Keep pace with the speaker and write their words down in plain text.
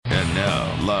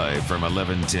Live from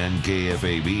 1110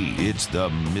 KFAB, it's the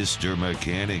Mr.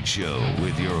 Mechanic Show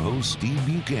with your host, Steve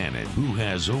Buchanan, who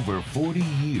has over 40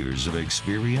 years of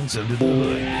experience under the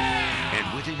hood.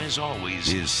 And with him, as always,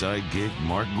 his sidekick,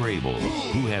 Mark Grable,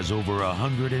 who has over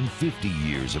 150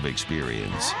 years of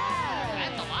experience.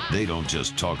 They don't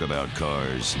just talk about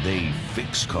cars, they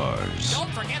fix cars.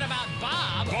 Don't forget about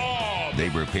Bob. They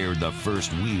repaired the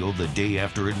first wheel the day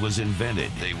after it was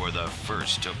invented. They were the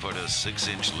first to put a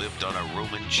 6-inch lift on a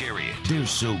Roman chariot. They're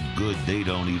so good they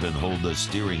don't even hold the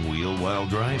steering wheel while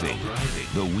driving.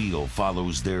 The wheel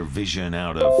follows their vision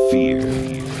out of fear.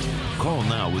 Call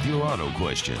now with your auto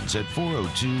questions at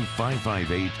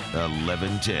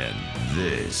 402-558-1110.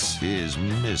 This is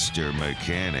Mr.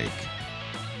 Mechanic.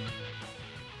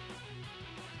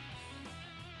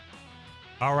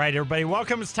 All right, everybody,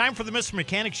 welcome. It's time for the Mr.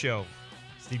 Mechanic Show.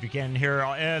 Steve Buchanan here,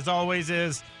 as always,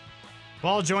 is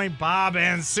ball joint Bob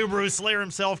and Subaru Slayer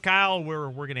himself, Kyle. We're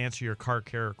going to answer your car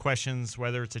care questions,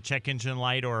 whether it's a check engine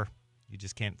light or you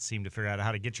just can't seem to figure out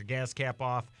how to get your gas cap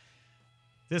off.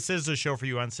 This is a show for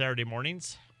you on Saturday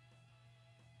mornings.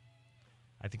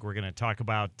 I think we're going to talk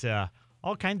about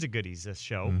all kinds of goodies this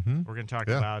show. Mm-hmm. We're going to talk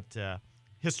about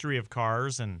history of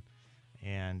cars and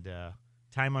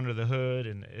time under the hood,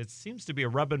 and it seems to be a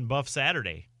rub and buff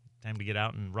Saturday. Time to get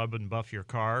out and rub and buff your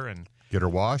car and get her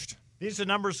washed. These are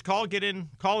numbers to call.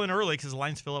 Call in early because the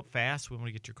lines fill up fast. We want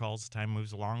to get your calls as time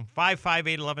moves along.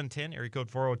 558-1110, area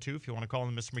code 402 if you want to call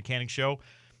in the Mr. Mechanic Show.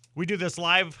 We do this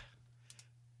live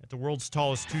at the world's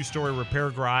tallest two-story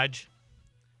repair garage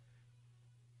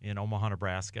in Omaha,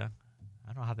 Nebraska.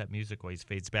 I don't know how that music always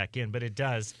fades back in, but it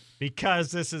does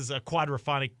because this is a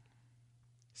quadraphonic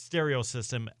stereo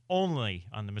system only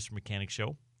on the Mr. Mechanic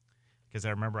Show. Because I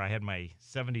remember I had my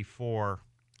 74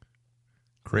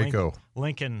 Craco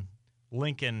Lincoln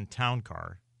Town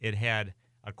Car. It had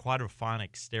a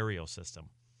quadraphonic stereo system.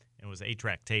 It was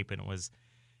 8-track tape, and it was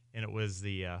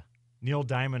the Neil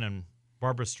Diamond and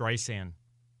Barbra Streisand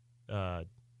tape.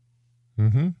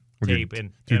 And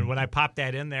when I popped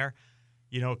that in there,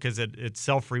 you know, because it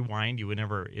self-rewind, it would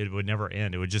never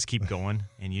end. It would just keep going,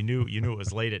 and you knew it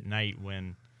was late at night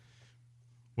when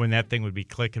that thing would be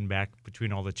clicking back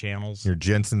between all the channels. Your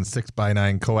Jensen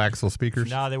 6x9 coaxial speakers?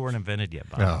 No, they weren't invented yet,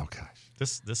 Bob. Oh, gosh.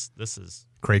 This is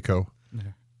Craco. Yeah.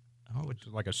 Oh, It's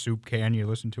like a soup can you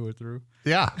listen to it through.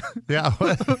 Yeah.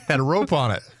 Had a rope on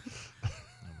it.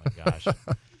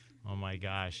 Oh my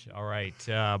gosh. All right.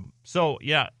 So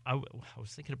yeah, I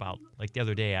was thinking about, like, the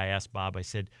other day I asked Bob, I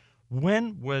said,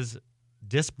 when was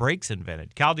disc brakes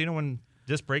invented? Kyle, do you know when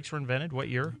disc brakes were invented? What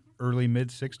year? Early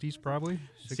mid-'60s, probably.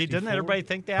 See, didn't everybody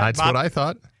think that? That's Bob, what I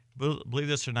thought. believe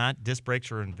this or not, disc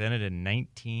brakes were invented in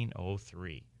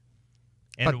 1903.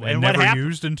 And what never happened?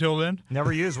 used until then?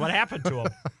 Never used. What happened to them?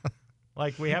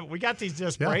 Like, we got these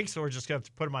disc Yeah. brakes, so we're just going to have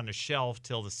to put them on the shelf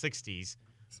till the 60s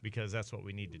because that's what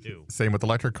we need to do. Same with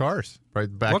electric cars.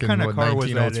 Right back What in kind of car was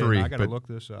that in? 1903. I got to But look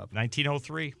this up.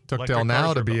 1903. took electric till now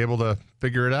cars to were be built. able to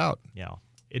figure it out. Yeah.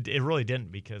 It really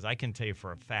didn't, because I can tell you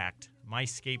for a fact, my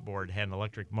skateboard had an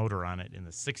electric motor on it in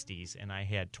the 60s, and I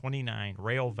had 29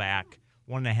 Rayovac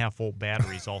 1.5-volt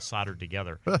batteries all soldered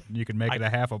together. You can make it a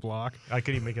half a block. I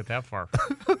couldn't even make it that far.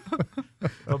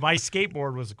 But my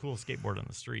skateboard was the coolest skateboard on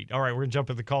the street. All right, we're going to jump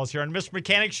into the calls here on Mr.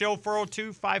 Mechanic Show,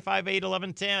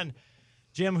 402-558-1110.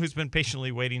 Jim, who's been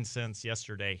patiently waiting since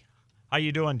yesterday. How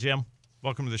you doing, Jim?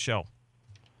 Welcome to the show.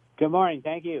 Good morning.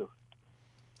 Thank you.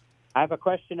 I have a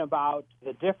question about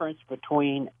the difference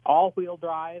between all-wheel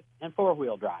drive and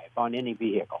four-wheel drive on any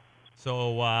vehicle.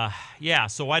 So,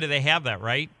 so why do they have that,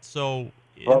 right? So,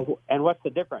 And what's the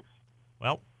difference?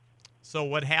 well, so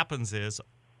what happens is,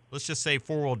 let's just say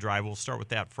four-wheel drive. We'll start with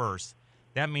that first.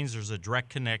 That means there's a direct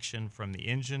connection from the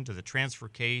engine to the transfer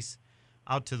case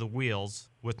out to the wheels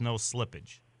with no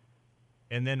slippage.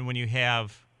 And then when you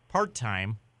have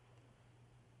part-time,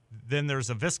 then there's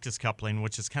a viscous coupling,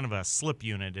 which is kind of a slip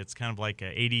unit. It's kind of like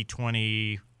a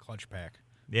 80-20. Clutch pack.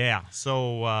 Yeah.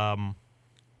 So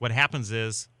what happens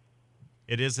is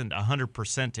it isn't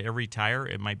 100% to every tire.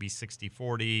 It might be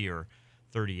 60-40 or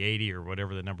 30-80 or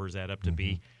whatever the numbers add up to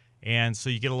be. And so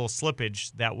you get a little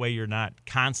slippage. That way you're not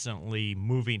constantly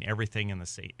moving everything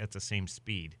at the same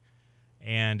speed.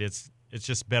 And it's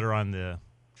just better on the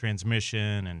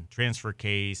transmission and transfer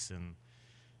case and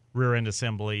rear end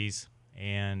assemblies.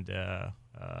 And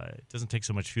it doesn't take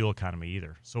so much fuel economy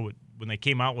either. So when they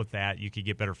came out with that, you could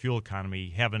get better fuel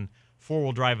economy having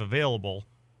four-wheel drive available,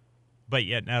 but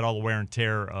yet not all the wear and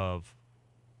tear of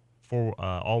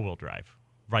all-wheel drive,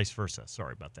 vice versa.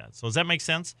 Sorry about that. So does that make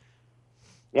sense?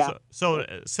 Yeah. So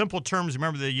simple terms,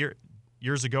 remember the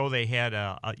years ago they had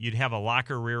you'd have a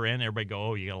locker rear end. Everybody go,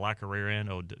 oh, you got a locker rear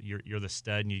end. Oh, you're the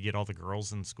stud, and you get all the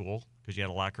girls in school because you had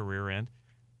a locker rear end.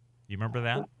 You remember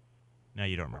that? No,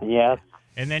 you don't remember. Yes.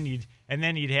 And then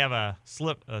you'd have a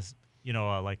slip,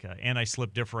 like an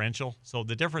anti-slip differential. So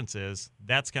the difference is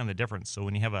that's kind of the difference. So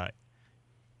when you have a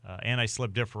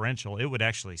anti-slip differential, it would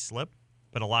actually slip,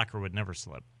 but a locker would never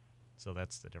slip. So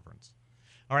that's the difference.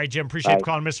 All right, Jim. Appreciate the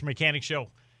call on Mr. Mechanic Show.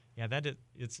 Yeah,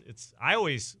 it's. I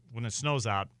always, when it snows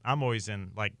out, I'm always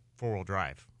in like 4-wheel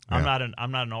drive. Yeah.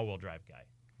 I'm not an all-wheel drive guy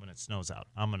when it snows out.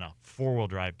 I'm a 4-wheel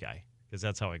drive guy because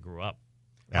that's how I grew up.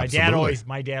 Absolutely.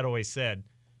 My dad always said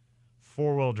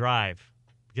 4-wheel drive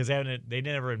because they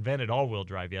never invented all-wheel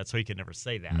drive yet, so he could never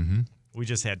say that. Mm-hmm. We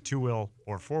just had 2-wheel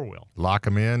or 4-wheel. Lock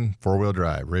them in, 4-wheel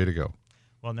drive, ready to go.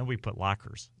 Well, and then we put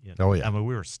lockers. Oh, yeah. I mean,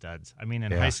 we were studs. I mean,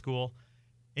 in high school,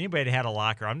 anybody that had a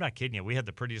locker, I'm not kidding you, we had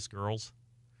the prettiest girls.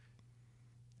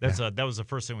 That was the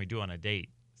first thing we do on a date.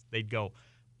 They'd go,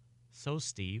 so,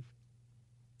 Steve,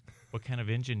 what kind of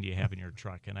engine do you have in your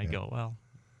truck? And I'd go, well,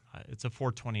 it's a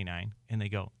 429. And they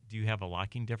go, do you have a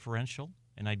locking differential?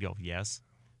 And I'd go, yes.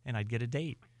 And I'd get a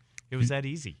date. It was that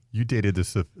easy. You dated the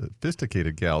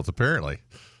sophisticated gals, apparently.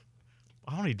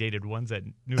 I only dated ones that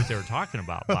knew what they were talking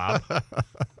about, Bob.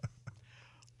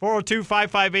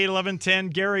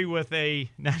 402-558-1110. Gary with a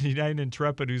 99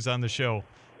 Intrepid who's on the show.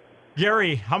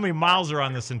 Gary, how many miles are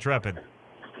on this Intrepid?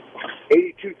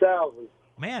 82,000.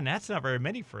 Man, that's not very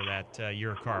many for that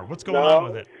your car. What's going on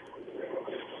with it?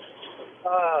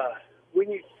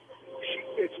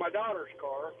 It's my daughter's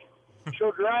car.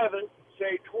 She'll drive it,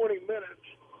 say 20 minutes,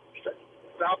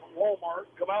 stop at Walmart,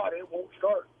 come out, it won't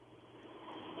start.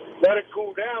 Let it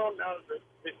cool down. Now,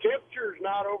 the temperature is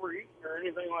not overheating or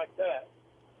anything like that.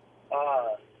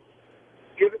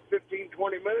 Give it 15,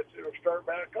 20 minutes, it'll start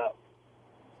back up.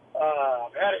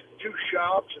 I've had it in 2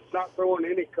 shops. It's not throwing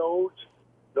any codes.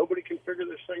 Nobody can figure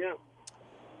this thing out.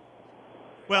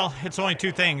 Well, it's only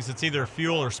 2 things. It's either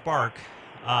fuel or spark.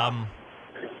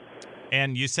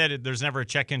 And you said there's never a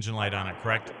check engine light on it,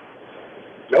 correct?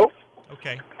 Nope.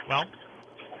 Okay. Well,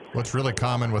 What's really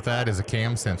common with that is a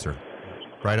cam sensor.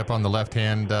 Right up on the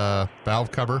left-hand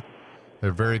valve cover.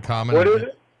 They're very common. What is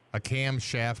it? A cam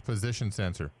shaft position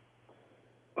sensor.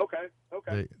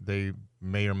 Okay. They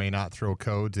may or may not throw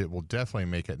codes. It will definitely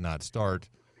make it not start.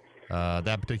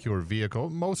 That particular vehicle,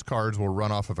 most cars will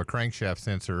run off of a crankshaft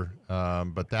sensor,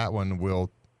 but that one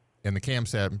will, and the cam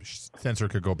sensor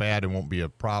could go bad and won't be a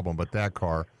problem, but that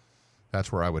car,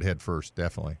 that's where I would head first,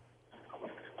 definitely.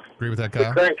 Agree with that, The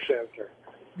Kyle? crank sensor.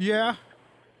 Yeah.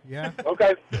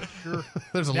 Okay. Sure.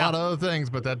 There's a lot of other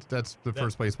things, but that's the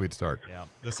first place we'd start. yeah.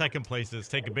 The second place is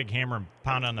take a big hammer and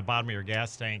pound on the bottom of your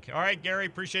gas tank. All right, Gary,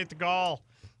 appreciate the call.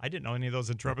 I didn't know any of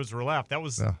those Intrepids were left. That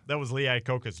was Lee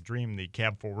Iacocca's dream, the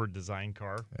cab forward design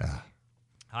car. Yeah.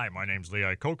 Hi, my name's Lee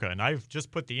Iacocca, and I've just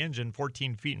put the engine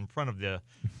 14 feet in front of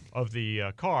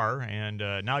the car, and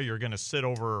now you're going to sit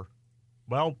over,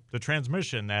 well, the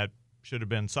transmission that should have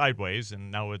been sideways,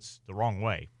 and now it's the wrong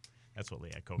way. That's what Lee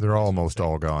Iacocca. They're almost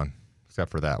all gone,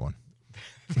 except for that one.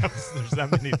 There's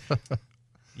that many.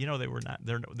 You know, they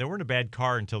weren't a bad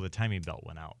car until the timing belt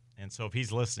went out, and so if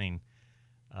he's listening,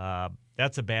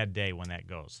 that's a bad day when that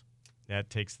goes. That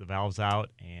takes the valves out,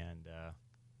 and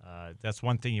that's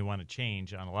one thing you want to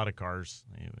change on a lot of cars.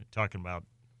 Talking about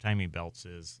timing belts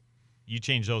is you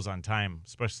change those on time,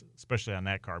 especially on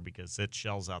that car, because it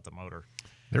shells out the motor.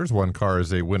 There's one car as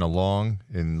they went along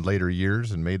in later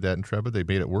years and made that Intrepid, they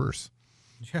made it worse.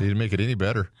 Yeah. They didn't make it any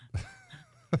better.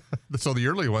 So the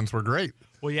early ones were great.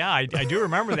 Well, yeah, I do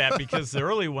remember that because the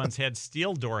early ones had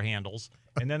steel door handles,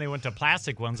 and then they went to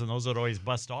plastic ones, and those would always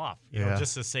bust off. You know,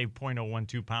 just to save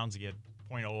 0.012 pounds to get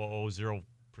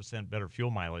 0.000% better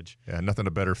fuel mileage. Yeah, nothing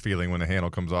a better feeling when the handle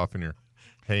comes off in your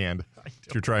hand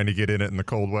if you're trying to get in it in the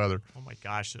cold weather. Oh, my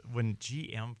gosh. When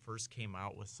GM first came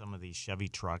out with some of these Chevy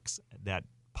trucks, that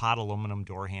pot aluminum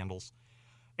door handles,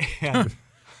 and,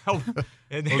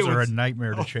 Those are a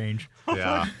nightmare to change.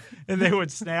 Yeah. and they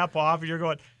would snap off, and you're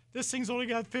going, this thing's only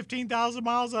got 15,000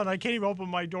 miles on it. I can't even open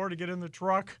my door to get in the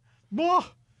truck. Blah.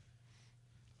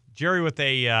 Jerry with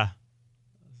a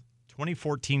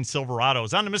 2014 Silverado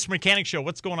is on the Mr. Mechanic Show.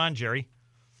 What's going on, Jerry?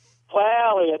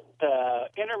 Well, it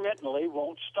intermittently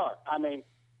won't start. I mean,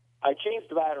 I changed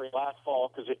the battery last fall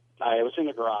because I was in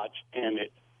the garage, and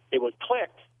it would click.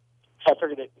 So I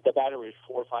figured that the battery was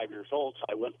 4 or 5 years old, so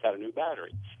I went and got a new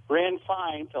battery. Ran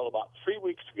fine until about 3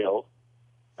 weeks ago.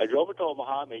 I drove it to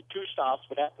Omaha, made 2 stops,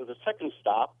 but after the second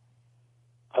stop,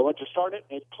 I went to start it,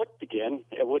 and it clicked again.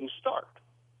 It wouldn't start.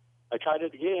 I tried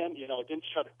it again. You know, it didn't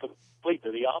shut it complete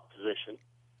to the off position.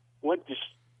 Went to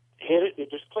hit it, it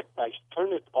just clicked. I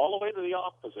turned it all the way to the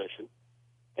off position,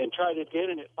 and tried it again,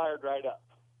 and it fired right up.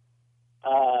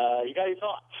 You got any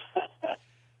thoughts?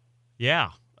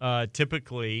 Yeah.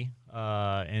 Typically,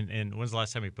 and when's the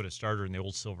last time you put a starter in the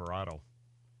old Silverado?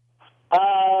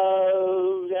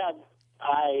 Yeah,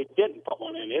 I didn't put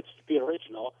one in. It's the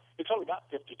original. It's only got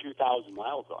 52,000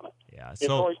 miles on it. Yeah. It's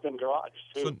always been garage,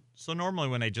 too. So normally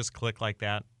when they just click like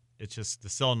that, it's just the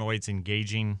solenoid's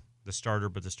engaging the starter,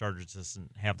 but the starter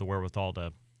doesn't have the wherewithal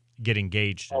to get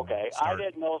engaged. Okay. I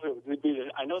didn't know if it would be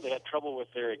I know they had trouble with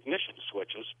their ignition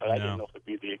switches, but I didn't know if it would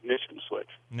be the ignition switch.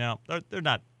 No, they're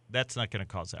not. That's not going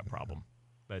to cause that problem.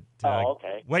 But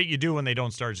okay. What you do when they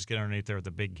don't start, just get underneath there with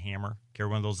a big hammer. Carry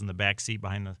one of those in the back seat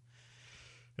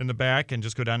in the back, and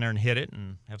just go down there and hit it,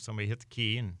 and have somebody hit the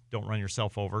key, and don't run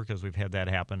yourself over, because we've had that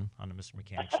happen on the Mr.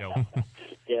 Mechanic show.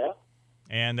 Yeah.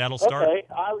 And that'll start. Okay.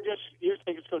 You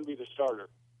think it's going to be the starter?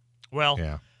 Well,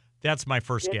 yeah. That's my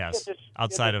first guess,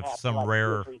 outside of some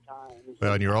rare.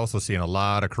 Well, and you're also seeing a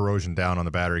lot of corrosion down on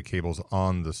the battery cables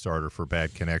on the starter for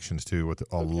bad connections, too, with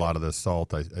a lot of the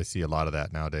salt. I see a lot of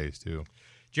that nowadays, too.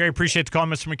 Jerry, appreciate the call,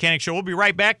 Mr. Mechanic Show. We'll be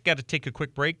right back. Got to take a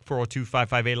quick break.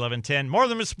 402-558-1110. More of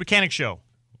the Mr. Mechanic Show.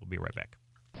 We'll be right back.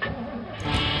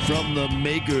 From the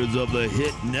makers of the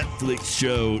hit Netflix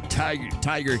show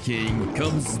Tiger King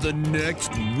comes the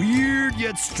next weird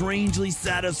yet strangely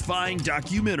satisfying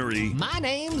documentary. My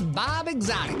name's Bob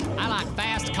Exotic. I like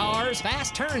fast cars,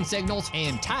 fast turn signals,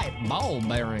 and tight ball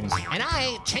bearings. And I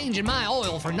ain't changing my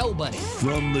oil for nobody.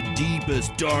 From the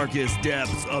deepest, darkest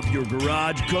depths of your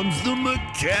garage comes the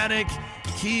Mechanic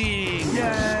King.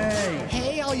 Yay!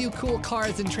 Hey, all you cool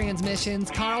cars and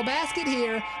transmissions. Carl Basket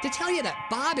here to tell you that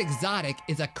Bob Exotic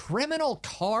is a criminal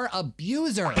car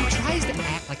abuser. He tries to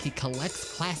act like he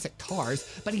collects classic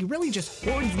cars, but he really just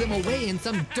hoards them away in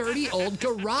some dirty old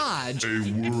garage. A world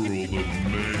of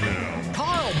mayhem.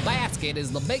 Carl Basket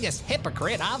is the biggest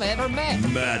hypocrite I've ever met.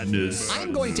 Madness.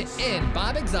 I'm going to end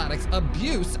Bob Exotic's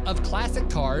abuse of classic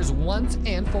cars once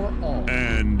and for all.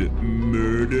 And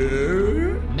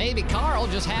murder? Maybe Carl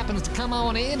just happens to come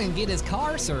on in and get his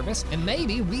car serviced, and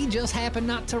maybe we just happen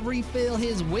not to refill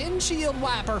his windshield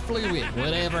wiper fluid.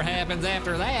 Whatever happens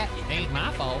after that ain't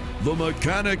my fault. The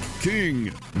Mechanic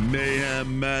King.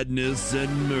 Mayhem, madness,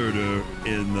 and murder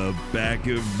in the back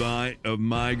of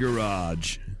my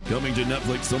garage. Coming to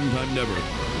Netflix sometime never.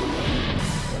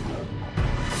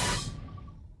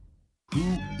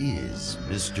 Who is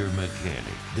Mr.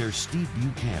 Mechanic? There's Steve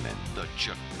Buchanan, the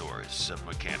Chuck Norris of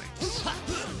mechanics.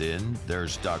 Then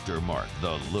there's Dr. Mark,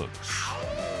 the looks.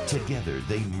 Together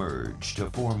they merge to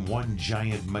form one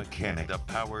giant mechanic, the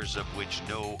powers of which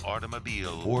no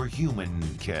automobile or human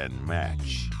can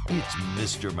match. It's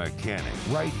Mr. Mechanic,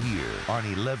 right here on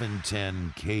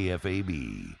 1110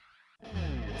 KFAB.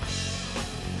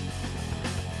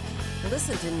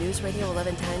 Listen to News Radio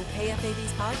 1110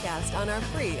 KFAB's podcast on our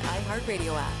free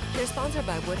iHeartRadio app. They're sponsored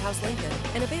by Woodhouse Lincoln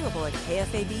and available at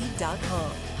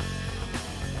KFAB.com.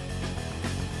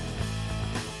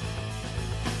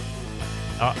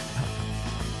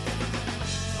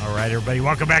 All right, everybody.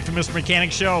 Welcome back to Mr.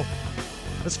 Mechanic Show.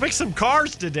 Let's fix some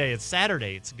cars today. It's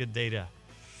Saturday. It's a good day to... I'm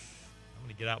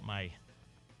going to get out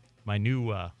my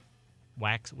new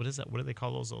wax... What is that? What do they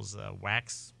call those? Those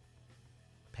wax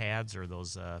pads, or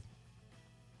those...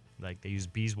 like they use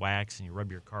beeswax, and you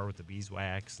rub your car with the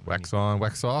beeswax. Wax on,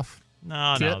 wax off?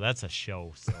 No, that's a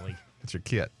show, silly. That's your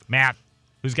kit. Matt,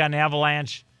 who's got an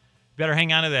Avalanche, better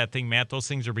hang on to that thing, Matt. Those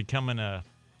things are becoming a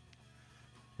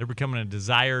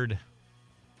desired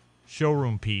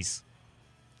showroom piece.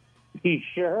 You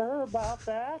sure about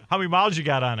that? How many miles you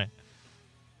got on it?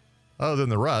 Other than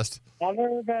the rust.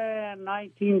 Other than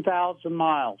 19,000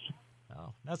 miles.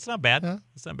 Oh, that's not bad. Yeah.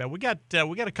 That's not bad. We got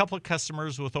a couple of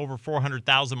customers with over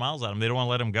 400,000 miles on them. They don't want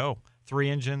to let them go. 3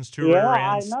 engines, 2 rear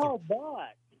ends. Yeah, I know,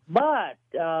 but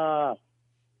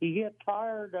you get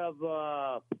tired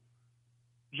of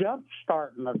jump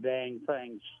starting the dang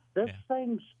things.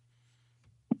 Thing's.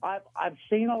 I've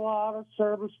seen a lot of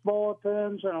service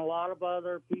bulletins and a lot of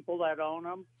other people that own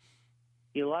them.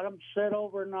 You let them sit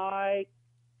overnight,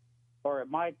 or it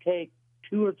might take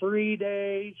 2 or 3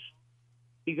 days.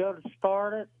 You go to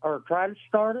start it or try to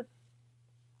start it,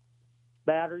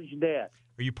 battery's dead.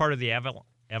 Are you part of the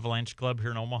Avalanche Club here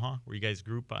in Omaha, where you guys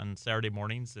group on Saturday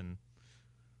mornings and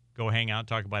go hang out,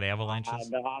 talk about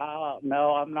avalanches?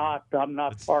 No, I'm not. I'm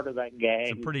not part of that gang.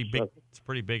 It's a pretty big. It's a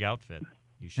pretty big outfit.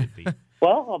 You should be.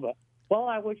 Well,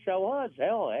 I wish I was.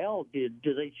 Hell, do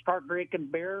they start drinking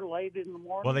beer late in the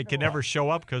morning? Well, they can never show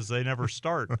up because they never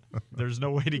start. There's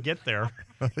no way to get there.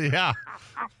 Yeah.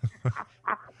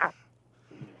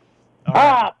 All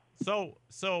right. So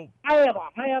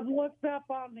I have looked up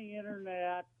on the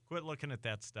internet. Quit looking at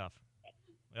that stuff.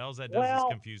 All that does is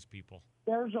confuse people.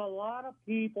 There's a lot of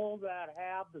people that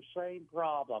have the same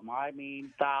problem. I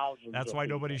mean, thousands. That's why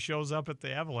nobody shows up at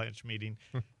the Avalanche meeting.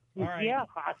 All right. Yeah.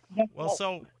 Well,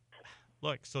 so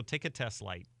take a test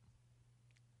light.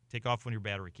 Take off one of your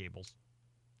battery cables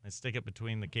and stick it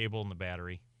between the cable and the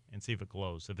battery and see if it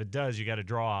glows. If it does, you got to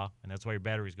draw, and that's why your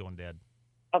battery's going dead.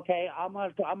 Okay, I'm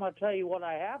gonna tell you what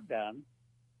I have done.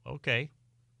 Okay.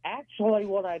 Actually,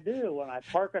 what I do when I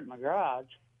park it in the garage,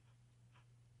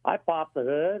 I pop the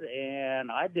hood and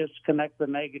I disconnect the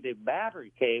negative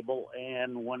battery cable,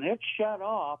 and when it's shut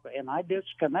off and I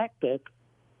disconnect it,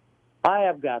 I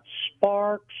have got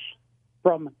sparks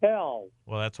from hell.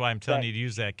 Well, that's why I'm telling you to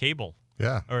use that cable.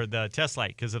 Yeah. Or the test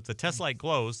light, because if the test light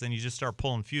glows, then you just start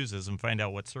pulling fuses and find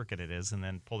out what circuit it is, and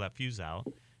then pull that fuse out,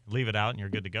 leave it out, and you're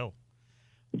good to go.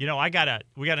 You know, we got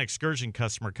an excursion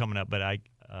customer coming up, but I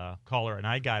call her, and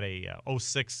I got a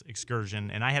 06 excursion,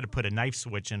 and I had to put a knife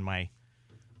switch in my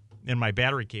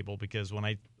battery cable because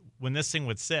when this thing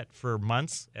would sit for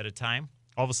months at a time,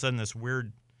 all of a sudden this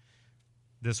weird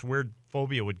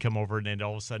phobia would come over, and it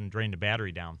all of a sudden drain the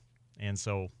battery down, and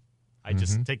so I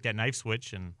just take that knife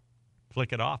switch and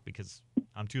flick it off because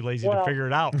I'm too lazy to figure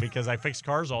it out because I fix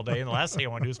cars all day, and the last thing I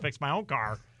want to do is fix my own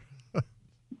car.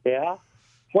 Yeah.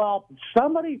 Well,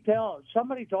 somebody told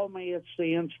me it's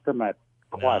the instrument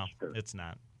cluster. No, it's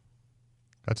not.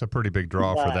 That's a pretty big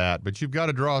draw for that, but you've got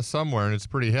to draw somewhere, and it's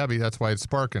pretty heavy. That's why it's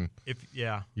sparking.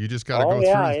 You just got to go through.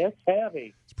 Oh, yeah, it's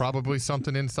heavy. It's probably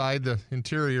something inside the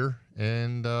interior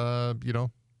and,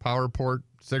 power port,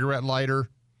 cigarette lighter.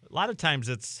 A lot of times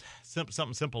it's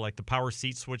something simple like the power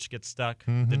seat switch gets stuck,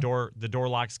 the door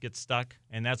locks get stuck,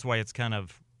 and that's why it's kind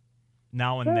of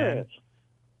now and then.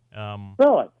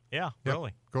 Really? Yeah, yep.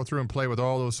 Really. Go through and play with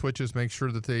all those switches. Make sure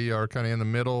that they are kind of in the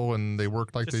middle and they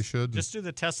work like they should. Just do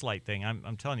the test light thing.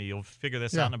 I'm telling you, you'll figure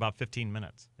this out in about 15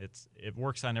 minutes. It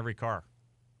works on every car.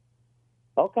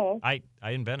 Okay.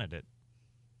 I invented it.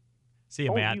 See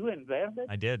you, Matt. You invented it?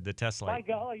 I did the test light. My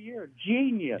golly, you're a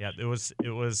genius. Yeah, it was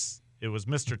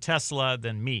Mr. Tesla,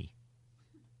 then me.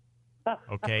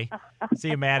 Okay. See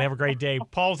you, Matt. Have a great day.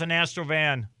 Paul's an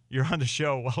Astrovan. You're on the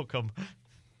show. Welcome.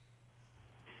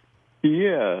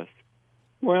 Yes.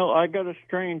 Well, I got a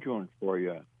strange one for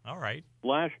you. All right.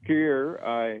 Last year,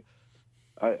 I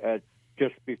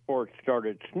just before it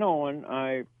started snowing,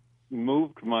 I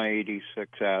moved my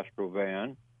 '86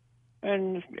 Astrovan,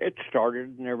 and it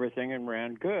started and everything and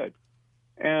ran good.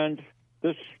 And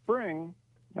this spring,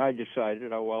 I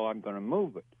decided, I'm going to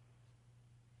move it.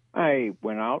 I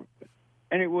went out,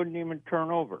 and it wouldn't even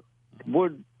turn over.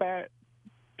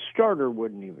 Starter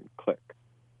wouldn't even click.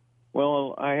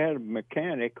 Well, I had a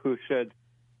mechanic who said,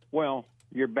 well,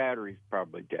 your battery's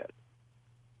probably dead.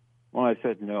 Well, I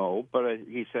said, no, but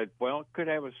he said, well, it could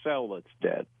have a cell that's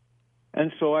dead.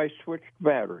 And so I switched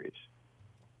batteries.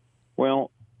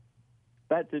 Well,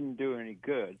 that didn't do any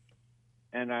good.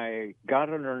 And I got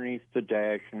underneath the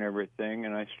dash and everything,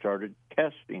 and I started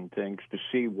testing things to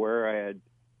see where I had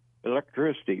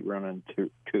electricity running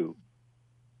to.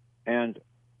 And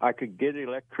I could get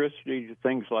electricity to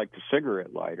things like the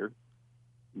cigarette lighter,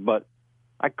 but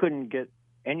I couldn't get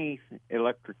any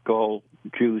electrical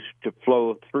juice to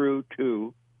flow through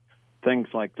to things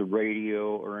like the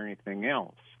radio or anything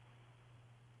else.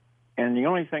 And the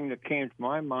only thing that came to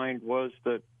my mind was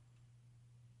that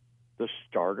the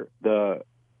starter, the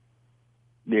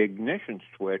ignition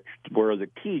switch where the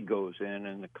key goes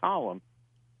in the column,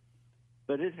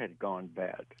 that it had gone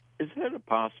bad. Is that a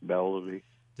possibility?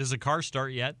 Does the car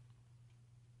start yet?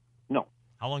 No.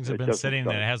 How long has it been sitting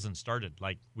that it hasn't started?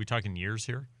 Like, we talking years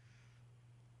here?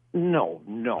 No.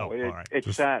 Oh, It's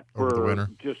just sat over the winter?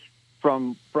 just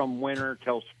from winter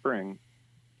till spring.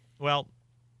 Well,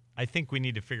 I think we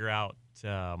need to figure out.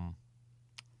 So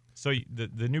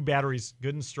the new battery's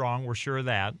good and strong. We're sure of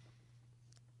that.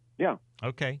 Yeah.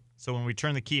 Okay. So when we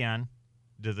turn the key on,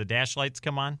 do the dash lights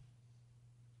come on?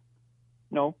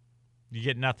 No. You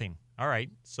get nothing. All right.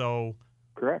 So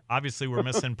correct. Obviously, we're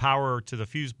missing power to the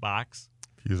fuse box.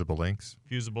 Fusible links.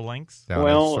 Down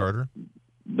at the starter.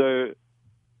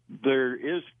 There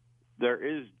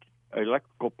is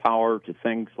electrical power to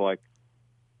things like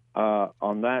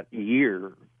on that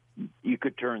year you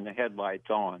could turn the headlights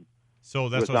on. So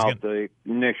that's without the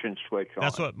ignition switch on.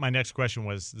 That's what my next question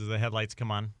was. Do the headlights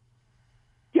come on?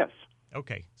 Yes.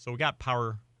 Okay. So we got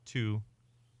power to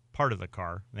part of the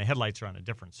car. And the headlights are on a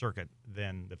different circuit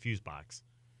than the fuse box.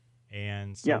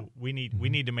 And so we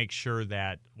need to make sure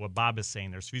that what Bob is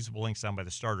saying, there's fusible links down by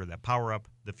the starter that power up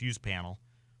the fuse panel,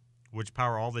 which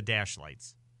power all the dash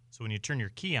lights. So when you turn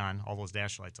your key on, all those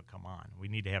dash lights will come on. We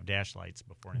need to have dash lights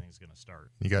before anything's going to start.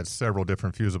 You got several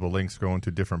different fusible links going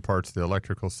to different parts of the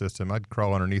electrical system. I'd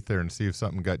crawl underneath there and see if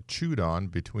something got chewed on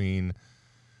between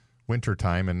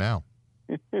wintertime and now.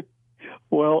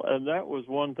 Well, and that was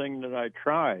one thing that I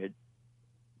tried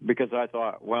because I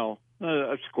thought, well,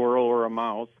 a squirrel or a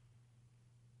mouse.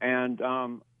 And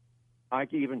I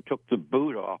even took the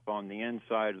boot off on the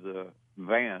inside of the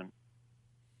van,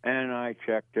 and I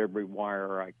checked every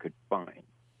wire I could find.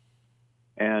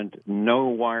 And no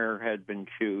wire had been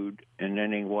chewed in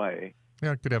any way.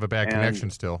 Yeah, it could have a bad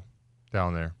connection still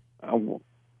down there.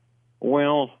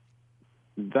 Well,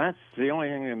 that's the only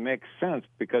thing that makes sense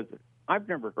because I've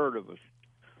never heard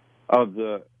of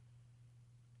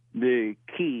the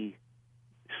key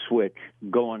switch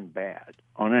going bad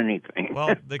on anything.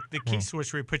 Well, the key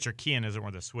switch where you put your key in isn't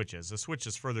where the switch is. The switch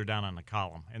is further down on the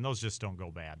column, and those just don't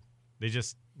go bad. They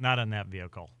just not on that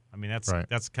vehicle. I mean, that's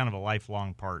kind of a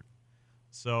lifelong part.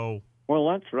 So, well,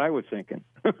 that's what I was thinking.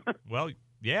 Well,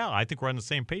 yeah, I think we're on the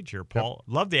same page here, Paul.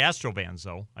 Yep. Love the Astro vans,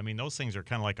 though. I mean, those things are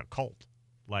kind of like a cult.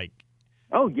 Like,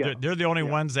 oh yeah, they're the only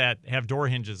ones that have door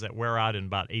hinges that wear out in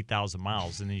about 8,000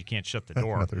 miles, and then you can't shut the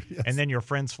door. Yes. And then your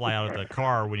friends fly out of the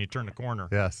car when you turn the corner.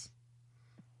 Yes.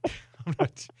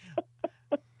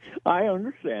 I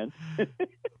understand.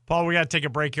 Paul, we got to take a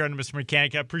break here on the Mr.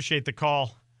 Mechanic. I appreciate the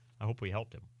call. I hope we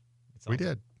helped him. We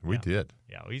did. We did.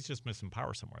 Yeah, he's just missing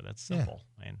power somewhere. That's simple.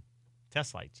 Yeah. And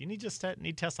test lights. You need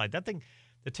test light. That thing,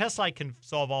 the test light can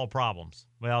solve all problems.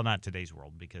 Well, not today's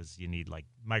world because you need like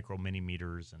micro mini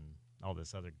meters and all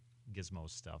this other gizmo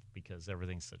stuff because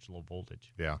everything's such low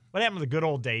voltage. Yeah. What happened to the good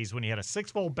old days when you had a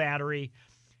 6-volt battery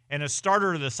and a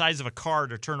starter the size of a car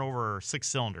to turn over 6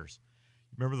 cylinders?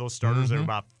 Remember those starters that are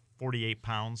about 48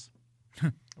 pounds?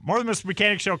 More of the Mr.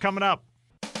 Mechanic Show coming up.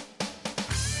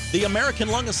 The American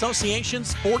Lung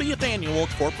Association's 40th Annual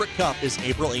Corporate Cup is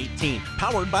April 18th,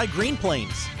 powered by Green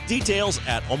Plains. Details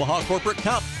at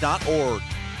omahacorporatecup.org.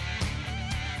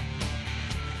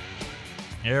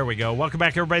 There we go. Welcome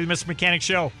back, everybody, to the Mr. Mechanic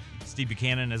Show. Steve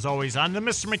Buchanan, as always, on the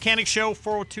Mr. Mechanic Show,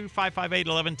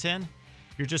 402-558-1110. If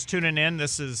you're just tuning in,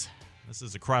 this is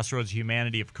the crossroads of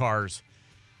humanity of cars.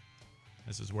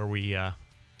 This is where we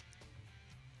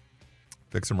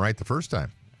fix them right the first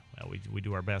time. Well, we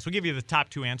do our best. We'll give you the top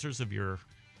 2 answers of your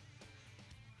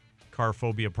car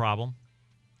phobia problem.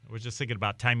 We're just thinking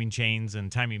about timing chains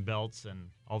and timing belts and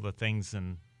all the things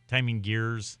and timing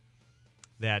gears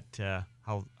that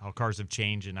how cars have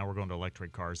changed, and now we're going to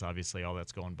electric cars. Obviously, all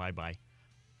that's going bye-bye.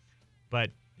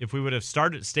 But if we would have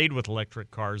stayed with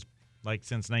electric cars like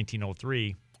since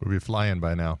 1903, we'd be flying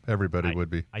by now. Everybody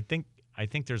would be. I think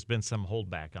there's been some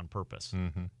holdback on purpose.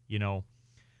 Mm-hmm. You know,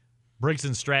 Briggs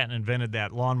and Stratton invented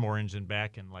that lawnmower engine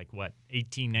back in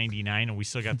 1899, and we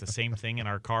still got the same thing in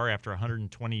our car after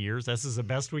 120 years. This is the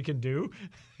best we can do.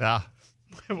 Yeah.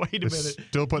 Wait a minute.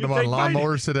 Still putting them on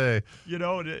lawnmowers today. You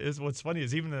know, what's funny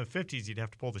is even in the 50s, you'd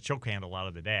have to pull the choke handle out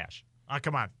of the dash.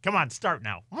 Come on, start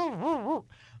now.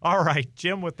 All right,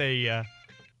 Jim with a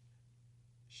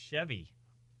Chevy.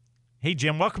 Hey,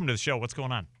 Jim, welcome to the show. What's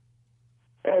going on?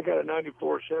 I got a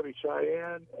 94 Chevy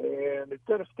Cheyenne, and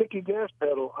instead of sticky gas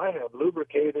pedal, I have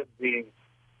lubricated the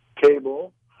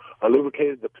cable. I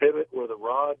lubricated the pivot where the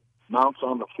rod mounts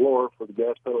on the floor for the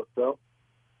gas pedal itself.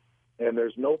 And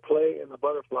there's no play in the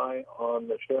butterfly on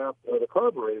the shaft or the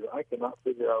carburetor. I cannot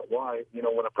figure out why. You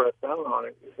know, when I press down on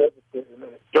it, it hesitates and then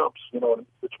it jumps,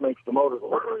 which makes the motor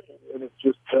go. And it's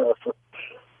just, I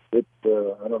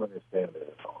don't understand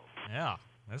it at all. Yeah,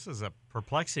 this is a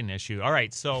perplexing issue. All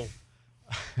right, so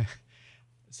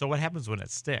what happens when it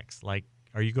sticks? Like,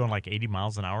 are you going 80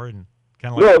 miles an hour and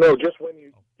kind of like? No, just when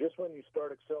you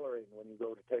start accelerating, when you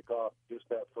go to take off, just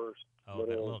that first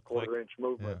little quarter-inch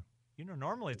movement. Yeah.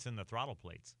 Normally it's in the throttle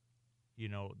plates.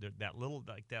 That little,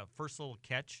 that first little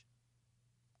catch.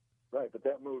 Right, but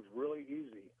that moves really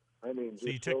easy. I mean,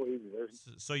 so easy.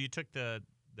 So you took the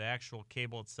actual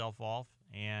cable itself off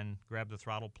and grabbed the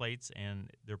throttle plates,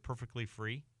 and they're perfectly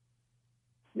free?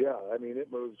 Yeah, I mean,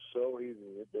 it moves so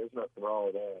easy. There's nothing wrong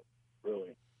with that,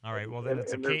 really. All right, well, then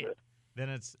it's a cable.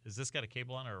 Is this got a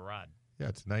cable on it or a rod? Yeah,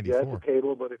 it's 94. Yeah, it's a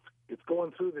cable, but it's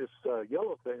going through this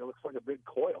yellow thing. It looks like a big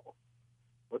coil.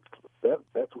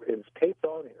 It's taped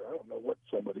on here. I don't know what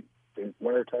somebody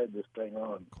wire tied this thing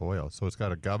on. Coil. So it's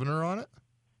got a governor on it?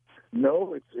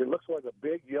 No, it looks like a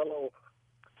big yellow,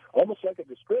 almost like a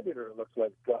distributor. It looks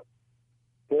like it's got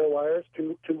 4 wires,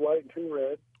 two white and 2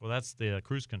 red. Well, that's the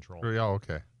cruise control. Oh,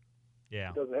 okay.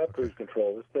 Yeah. It doesn't have cruise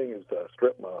control. This thing is a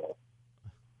strip model.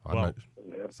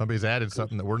 Somebody's added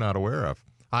something that we're not aware of.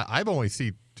 I've only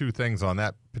seen 2 things on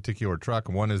that particular truck.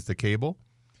 One is the cable,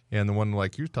 And the one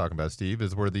like you're talking about, Steve,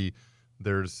 is where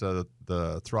there's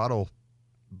the throttle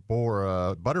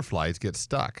bore butterflies get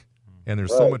stuck, and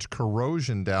there's so much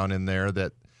corrosion down in there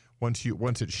that once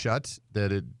it shuts,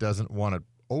 that it doesn't want to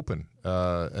open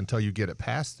until you get it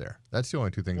past there. That's the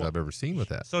only two things I've ever seen with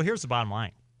that. So here's the bottom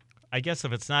line. I guess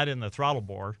if it's not in the throttle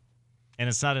bore and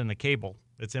it's not in the cable,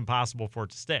 it's impossible for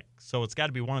it to stick. So it's got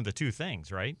to be one of the two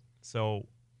things, right? So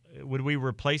would we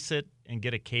replace it and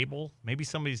get a cable? Maybe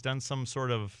somebody's done some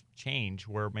sort of change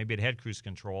where maybe it had cruise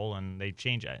control and they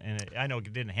changed it. And I know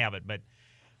it didn't have it, but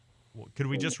could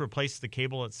we just replace the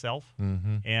cable itself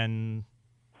and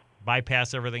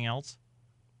bypass everything else?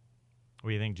 What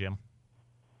do you think, Jim?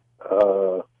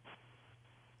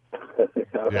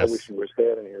 I wish you were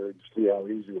standing here to see how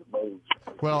easy it moves.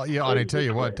 Well, yeah, and I tell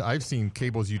you what, I've seen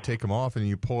cables, you take them off and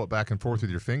you pull it back and forth with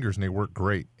your fingers and they work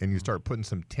great. And you start putting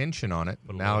some tension on it,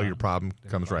 now your problem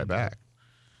comes right back.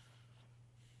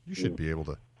 You should be able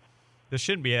to. This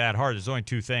shouldn't be that hard. There's only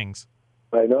two things.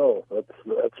 I know.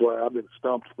 That's why I've been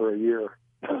stumped for a year.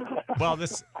 Well, well,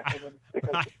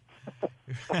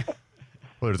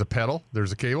 there's a pedal,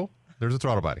 there's a cable, there's a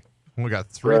throttle body. We got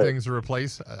three things to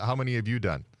replace. How many have you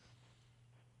done?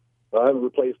 I haven't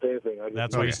replaced anything.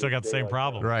 That's why you still got the same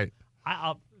problem. Right.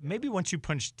 Maybe once you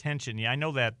punch tension, I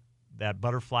know that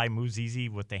butterfly moves easy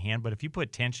with the hand, but if you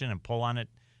put tension and pull on it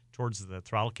towards the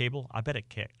throttle cable, I bet it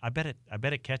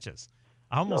catches.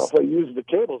 If I use the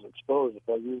cable, it's exposed. If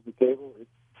I use the cable, it's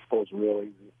exposed real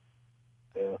easy.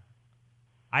 Yeah.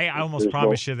 I almost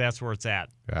promise you that's where it's at.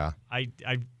 Yeah.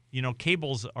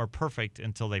 Cables are perfect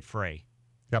until they fray.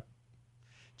 Yep.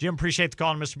 Jim, appreciate the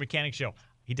call on Mr. Mechanic Show.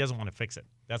 He doesn't want to fix it.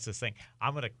 That's his thing.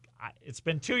 It's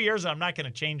been 2 years. I'm not going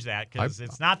to change that because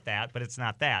it's not that, but it's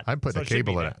not that. I'm putting a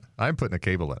cable in it. I'm putting a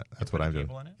cable in it. That's what I'm doing.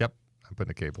 Yep. I'm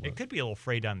putting a cable in it. It could be a little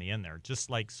frayed on the end there, just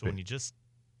like when you just.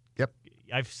 Yep.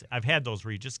 I've had those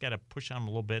where you just got to push on them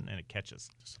a little bit and it catches.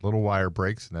 Just a little wire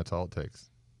breaks and that's all it takes.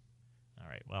 All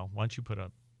right. Well, why don't you put a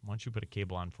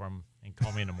cable on for him and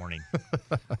call me in the morning.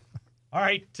 All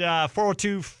right,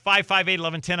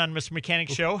 402-558-1110 on Mr. Mechanic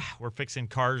Show. We're fixing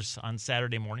cars on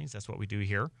Saturday mornings. That's what we do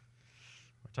here.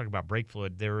 We're talking about brake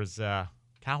fluid. There was,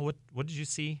 Kyle, what did you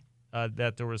see?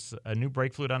 That there was a new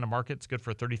brake fluid on the market. It's good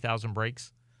for 30,000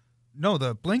 brakes. No,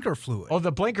 the blinker fluid. Oh,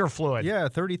 the blinker fluid. Yeah,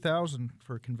 30,000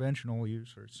 for conventional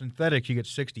use. Or synthetic, you get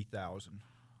 60,000.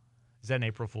 Is that an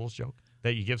April Fool's joke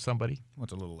that you give somebody? Well,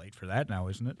 it's a little late for that now,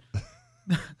 isn't it?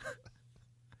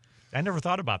 I never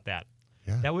thought about that.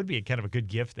 Yeah. That would be a kind of a good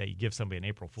gift that you give somebody an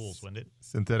April Fool's, wouldn't it?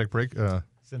 Synthetic brake,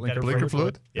 blinker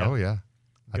fluid? Yeah. Oh, yeah.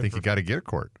 I think you got to get a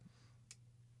quart.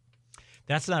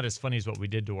 That's not as funny as what we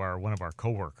did to one of our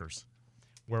coworkers,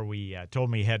 where we told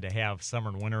him he had to have summer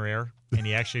and winter air, and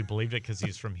he actually believed it because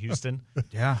he's from Houston.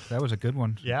 Yeah, that was a good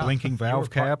one. Yeah. Blinking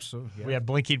valve caps. So, yeah. We had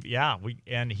blinking,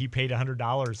 and he paid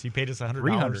 $100. He paid us $100.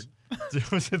 $300.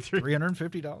 Was it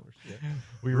 $350? Yeah.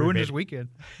 We ruined his weekend.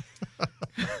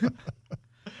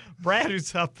 Brad,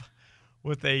 who's up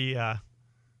with a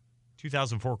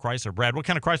 2004 Chrysler. Brad, what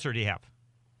kind of Chrysler do you have?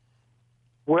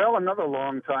 Well, another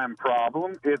long-time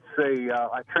problem. It's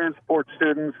I transport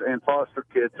students and foster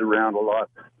kids around a lot.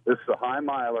 This is a high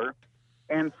miler,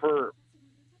 and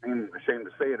I'm ashamed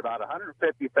to say it, about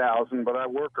 $150,000, but I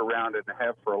work around it and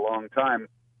have for a long time.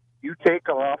 You take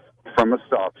off from a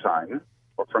stop sign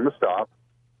or from a stop,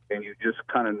 and you just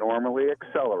kind of normally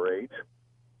accelerate.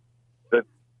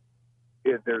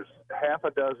 There's half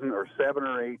a dozen or 7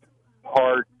 or 8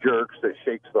 hard jerks that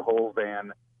shakes the whole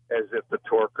van as if the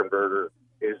torque converter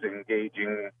is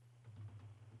engaging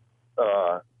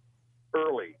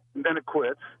early. And then it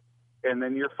quits, and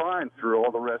then you're fine through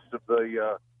all the rest of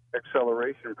the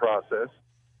acceleration process.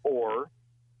 Or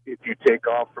if you take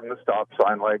off from the stop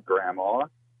sign like Grandma,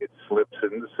 it slips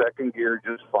into second gear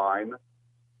just fine.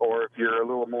 Or if you're a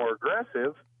little more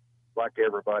aggressive, like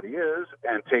everybody is,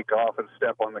 and take off and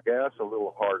step on the gas a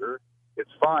little harder,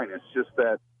 it's fine. It's just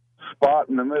that spot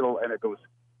in the middle, and it goes,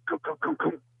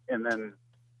 and then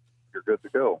you're good to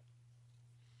go.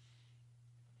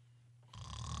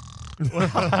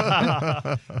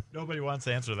 Nobody wants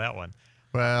to answer that one.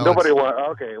 Well, nobody wants.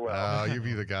 Okay, well, you've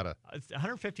either got to.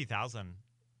 150,000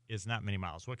 is not many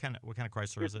miles. What kind of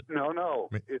Chrysler is it? No,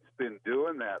 it's been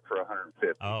doing that for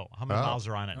 150. Oh, how many miles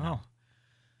are on it now?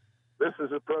 This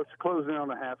is closing on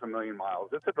 500,000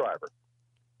 miles. It's a driver.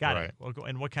 Got it. Well,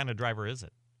 and what kind of driver is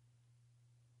it?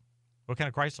 What kind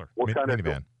of Chrysler?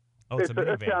 Minivan. Oh, it's a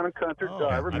minivan. It's a town and country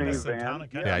driver, minivan.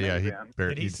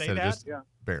 Did he say that? Yeah.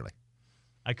 Barely.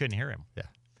 I couldn't hear him. Yeah.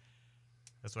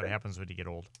 That's what happens when you get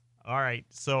old. All right,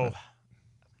 so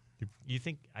You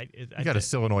think you got a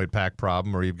solenoid pack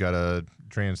problem, or you've got a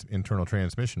internal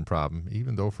transmission problem.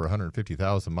 Even though for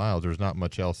 150,000 miles, there's not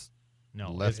much else.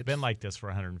 No, left. it's been like this for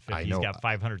 150. I know. He's got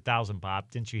 500,000, Bob.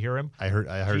 Didn't you hear him? I heard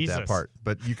that part.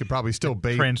 But you could probably still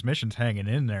bait. Transmission's hanging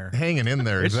in there.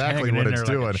 Exactly what it's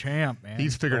doing. Like a champ, man.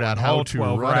 He's figured out how to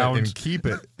run it and keep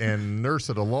it and nurse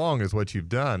it along is what you've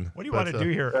done. What do you want to do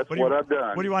here? That's what I've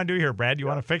done. What do you want to do here, Brad? Do you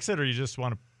want to fix it, or you just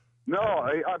want to? No,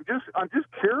 I'm just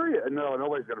curious. No,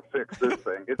 nobody's going to fix this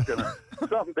thing. It's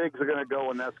something big's going to go,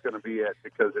 and that's going to be it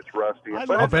because it's rusty.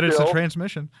 I'll bet it's a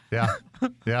transmission. Yeah,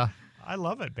 yeah. I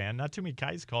love it, man. Not too many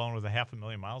guys calling with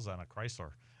 500,000 miles on a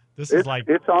Chrysler. It's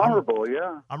honorable,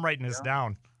 yeah. I'm writing this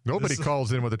down. Nobody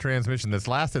calls in with a transmission that's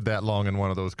lasted that long in one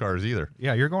of those cars either.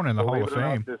 Yeah, you're going in the Hall of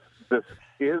Fame. This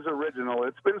is original.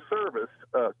 It's been serviced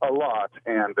a lot,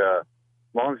 and as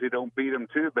long as you don't beat them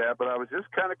too bad. But I was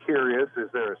just kind of curious, is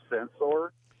there a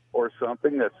sensor or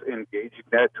something that's engaging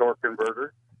that torque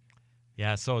converter?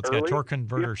 Yeah, so it's got torque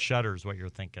converter shutters, what you're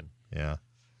thinking. Yeah.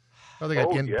 Oh, they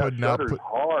got input and output.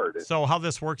 Hard. So how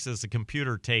this works is the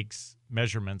computer takes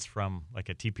measurements from like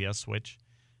a TPS switch,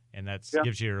 and that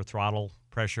gives you your throttle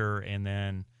pressure, and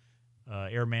then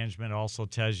air management also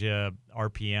tells you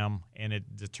RPM, and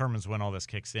it determines when all this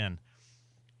kicks in.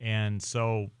 And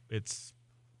so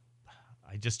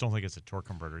I just don't think it's a torque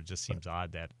converter. It just seems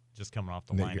odd that just coming off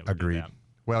the line. It would do Agreed. that.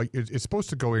 Well, it's supposed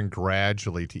to go in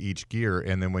gradually to each gear,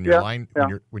 and then when your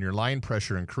when your line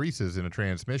pressure increases in a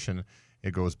transmission,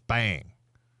 it goes bang,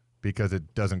 because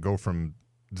it doesn't go from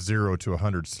 0 to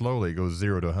 100 slowly. It goes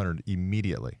 0 to 100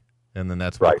 immediately, and then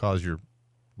that's what causes your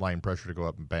line pressure to go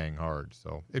up and bang hard.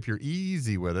 So if you're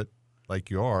easy with it, like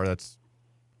you are, that's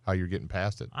how you're getting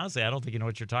past it. Honestly, I don't think you know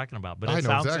what you're talking about, but I it know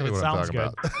sounds, exactly it what sounds I'm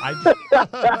good.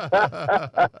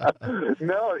 talking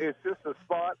No, it's just a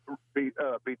spot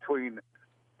between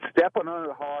stepping on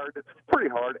it hard, it's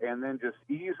pretty hard, and then just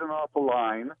easing off the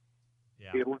line.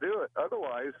 Yeah. It'll do it.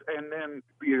 Otherwise, and then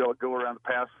go around to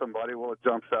pass somebody, well, it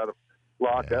jumps out of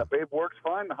lockup. Yeah. It works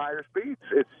fine the higher speeds.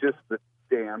 It's just the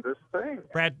damnedest thing.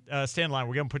 Brad, stay in line.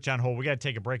 We're going to put you on hold. We got to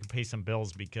take a break and pay some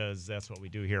bills because that's what we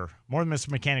do here. More of the Mr.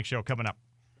 Mechanic Show coming up.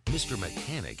 Mr.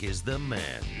 Mechanic is the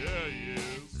man. Yeah, he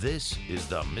is. This is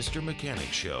the Mr.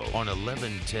 Mechanic Show on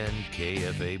 1110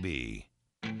 KFAB.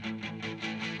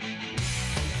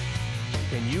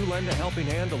 Can you lend a helping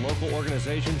hand to local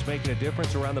organizations making a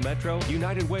difference around the metro?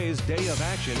 United Way's Day of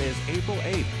Action is April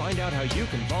 8th. Find out how you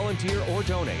can volunteer or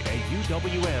donate at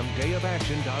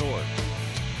uwmdayofaction.org.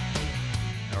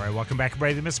 All right, welcome back,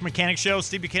 everybody, to the Mr. Mechanic Show.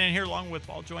 Steve Buchanan here, along with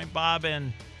Ball Joint Bob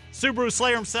and Subaru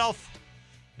Slayer himself,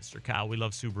 Mr. Kyle. We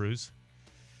love Subarus.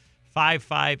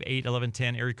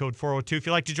 558-1110, area code 402. If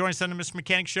you'd like to join us on the Mr.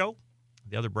 Mechanic Show,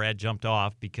 the other Brad jumped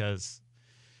off because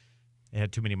it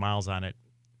had too many miles on it.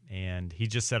 And he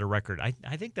just set a record. I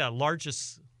think the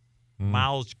largest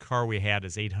mileage car we had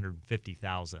is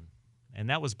 850,000. And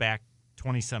that was back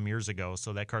 20-some years ago.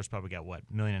 So that car's probably got, 1.5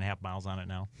 million miles on it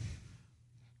now?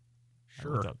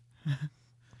 Sure.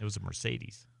 It was a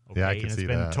Mercedes. Okay? Yeah, I can and see it's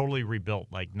been that. totally rebuilt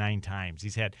like 9 times.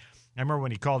 I remember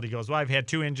when he called, he goes, well, I've had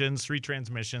 2 engines, 3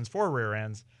 transmissions, 4 rear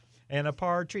ends, and a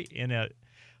power tree.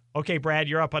 Okay, Brad,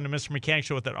 you're up on the Mr. Mechanic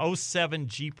Show with an 07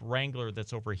 Jeep Wrangler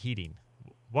that's overheating.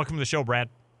 Welcome to the show, Brad.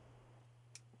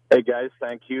 Hey, guys,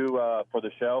 thank you for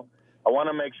the show. I want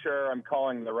to make sure I'm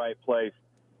calling the right place.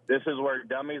 This is where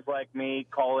dummies like me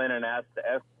call in and ask the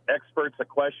experts a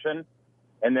question,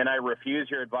 and then I refuse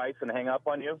your advice and hang up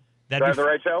on you. Is that the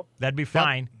right show? That'd be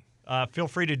fine. Feel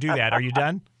free to do that. Are you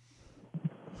done?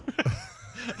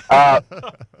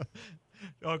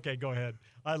 Okay, go ahead.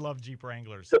 I love Jeep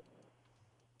Wranglers.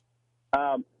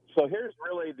 So here's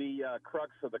really the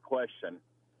crux of the question.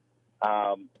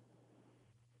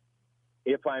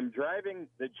 If I'm driving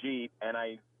the Jeep and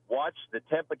I watch the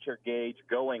temperature gauge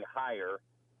going higher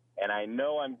and I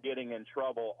know I'm getting in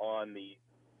trouble on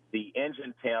the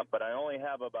engine temp, but I only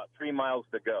have about 3 miles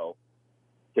to go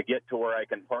to get to where I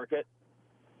can park it,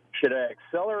 should I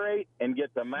accelerate and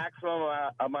get the maximum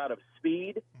amount of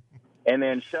speed and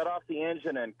then shut off the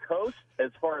engine and coast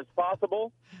as far as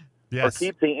possible? Yes. Or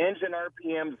keep the engine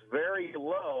RPMs very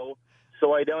low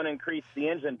so I don't increase the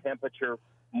engine temperature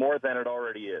more than it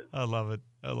already is? I love it.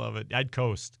 I'd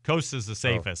coast. Coast is the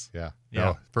safest. Yeah. Yeah.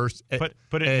 No, first,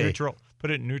 put it in neutral.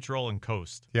 Put it in neutral and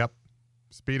coast. Yep.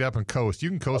 Speed up and coast. You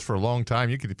can coast for a long time.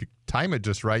 If you time it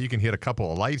just right, you can hit a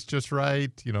couple of lights just right.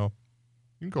 You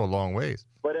can go a long ways.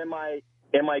 But am I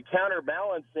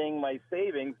counterbalancing my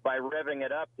savings by revving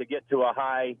it up to get to a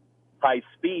high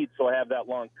speed so I have that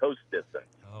long coast distance?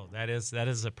 Oh, that is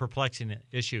a perplexing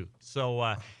issue.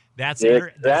 So that's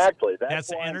exactly.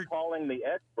 That's why I'm calling the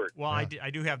expert. Well, yeah. I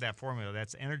do have that formula.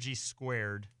 That's energy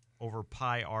squared over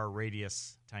pi r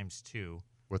radius times 2.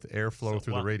 With airflow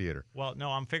through the radiator. Well, no,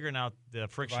 I'm figuring out the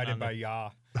friction. Divided by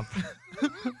yaw.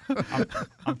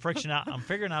 I'm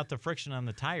figuring out the friction on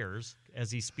the tires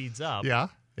as he speeds up. Yeah.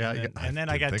 And then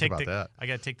I got to take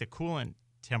the coolant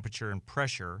temperature and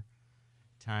pressure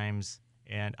times.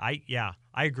 And I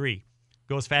agree.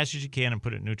 Go as fast as you can and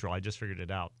put it in neutral. I just figured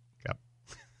it out. Yep.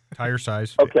 Tire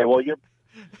size. Okay, well, you're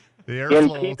in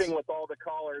flows. keeping with all the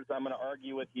callers. I'm going to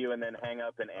argue with you and then hang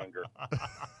up in anger.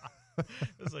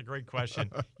 This is a great question.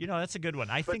 That's a good one.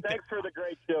 Thanks for the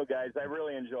great show, guys. I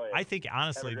really enjoy it. I think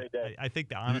honestly,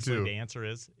 the answer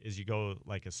is you go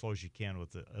like as slow as you can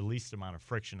with the least amount of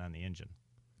friction on the engine.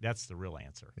 That's the real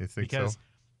answer. You think because so?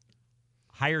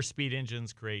 Higher speed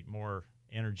engines create more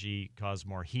energy, cause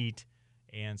more heat,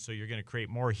 and so you're going to create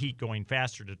more heat going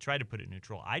faster to try to put it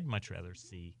neutral. I'd much rather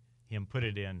see him put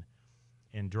it in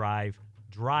drive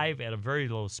at a very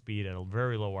low speed at a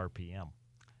very low RPM.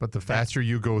 But the faster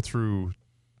you go through,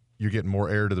 you're getting more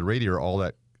air to the radiator. All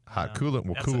that hot coolant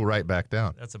will cool right back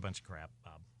down. That's a bunch of crap,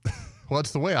 Bob. Well,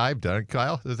 that's the way I've done it.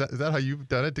 Kyle, is that how you've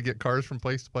done it to get cars from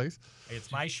place to place?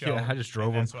 It's my show. Yeah, I just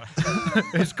drove them.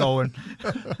 It's going.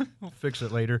 We'll fix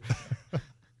it later.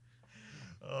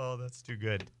 Oh, that's too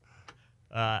good.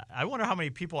 I wonder how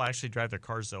many people actually drive their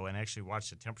cars, though, and actually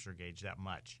watch the temperature gauge that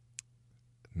much.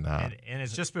 Nah. And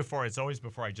it's always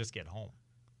before I just get home.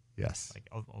 Yes. Like,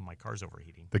 oh, my car's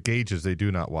overheating. The gauges they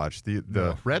do not watch.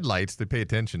 The red lights they pay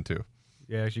attention to.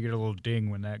 Yeah, you get a little ding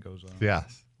when that goes on.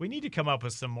 Yes. We need to come up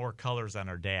with some more colors on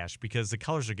our dash because the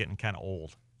colors are getting kind of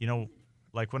old.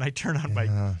 Like when I turn on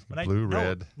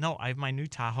red. No, I have my new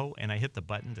Tahoe and I hit the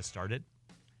button to start it.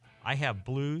 I have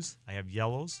blues, I have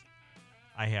yellows,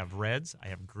 I have reds, I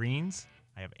have greens,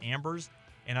 I have ambers,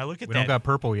 and I look at We don't got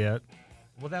purple yet.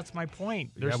 Well, that's my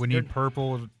point. We need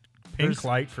purple, pink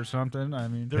light for something. I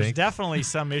mean, there's definitely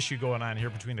some issue going on here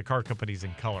between the car companies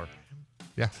and color.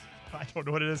 Yeah. I don't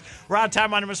know what it is. We're out of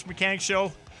time on the Mr. Mechanic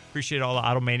Show. Appreciate all the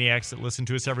automaniacs that listen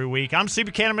to us every week. I'm Steve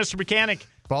Buchanan, Mr. Mechanic.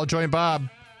 Ball joint Bob.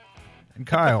 And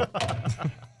Kyle.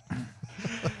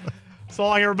 So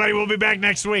long, everybody. We'll be back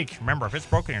next week. Remember, if it's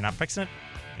broken, you're not fixing it.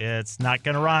 It's not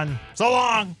going to run. So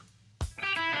long.